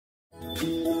Hey,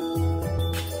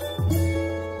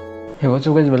 what's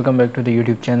up guys, welcome back to the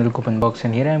YouTube channel Coupon Box,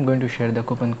 and here I am going to share the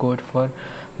coupon code for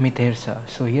MYTHERESA.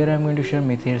 So here I am going to share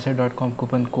MYTHERESA.com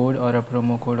coupon code or a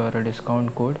promo code or a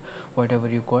discount code, whatever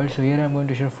you call it. So here I am going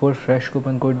to share 4 fresh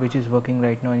coupon code which is working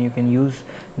right now, and you can use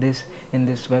this in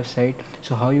this website.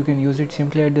 So how you can use it?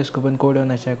 Simply add this coupon code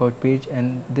on a checkout page,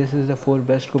 and this is the 4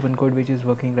 best coupon code which is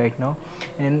working right now,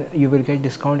 and you will get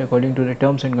discount according to the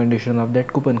terms and conditions of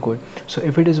that coupon code. So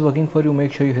if it is working for you,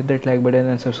 make sure you hit that like button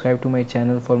and subscribe to my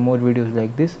channel for more videos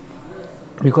like this,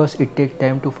 because it takes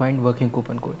time to find working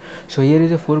coupon code. So here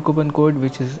is a 4 coupon code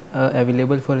which is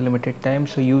available for a limited time,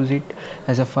 so use it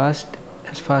as fast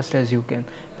as you can,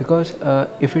 because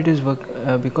if it is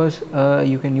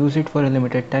you can use it for a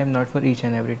limited time, not for each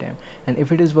and every time. And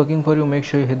if it is working for you, make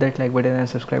sure you hit that like button and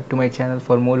subscribe to my channel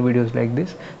for more videos like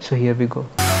this. So here we go.